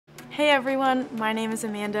Hey everyone, my name is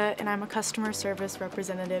Amanda and I'm a customer service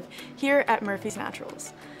representative here at Murphy's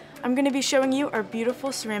Naturals. I'm going to be showing you our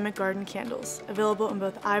beautiful ceramic garden candles, available in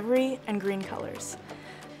both ivory and green colors.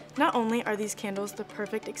 Not only are these candles the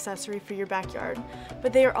perfect accessory for your backyard,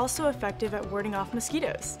 but they are also effective at warding off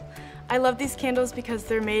mosquitoes. I love these candles because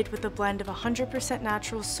they're made with a blend of 100%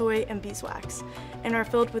 natural soy and beeswax and are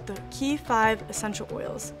filled with the key 5 essential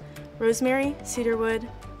oils: rosemary, cedarwood,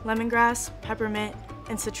 lemongrass, peppermint,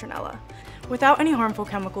 and citronella. Without any harmful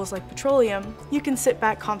chemicals like petroleum, you can sit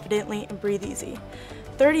back confidently and breathe easy.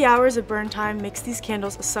 30 hours of burn time makes these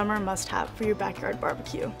candles a summer must-have for your backyard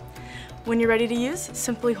barbecue. When you're ready to use,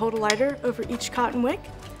 simply hold a lighter over each cotton wick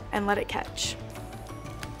and let it catch.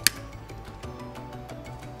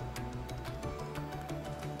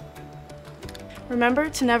 Remember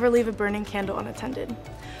to never leave a burning candle unattended.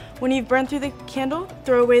 When you've burned through the candle,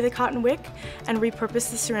 throw away the cotton wick and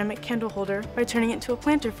repurpose the ceramic candle holder by turning it into a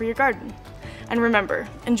planter for your garden. And remember,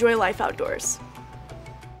 enjoy life outdoors.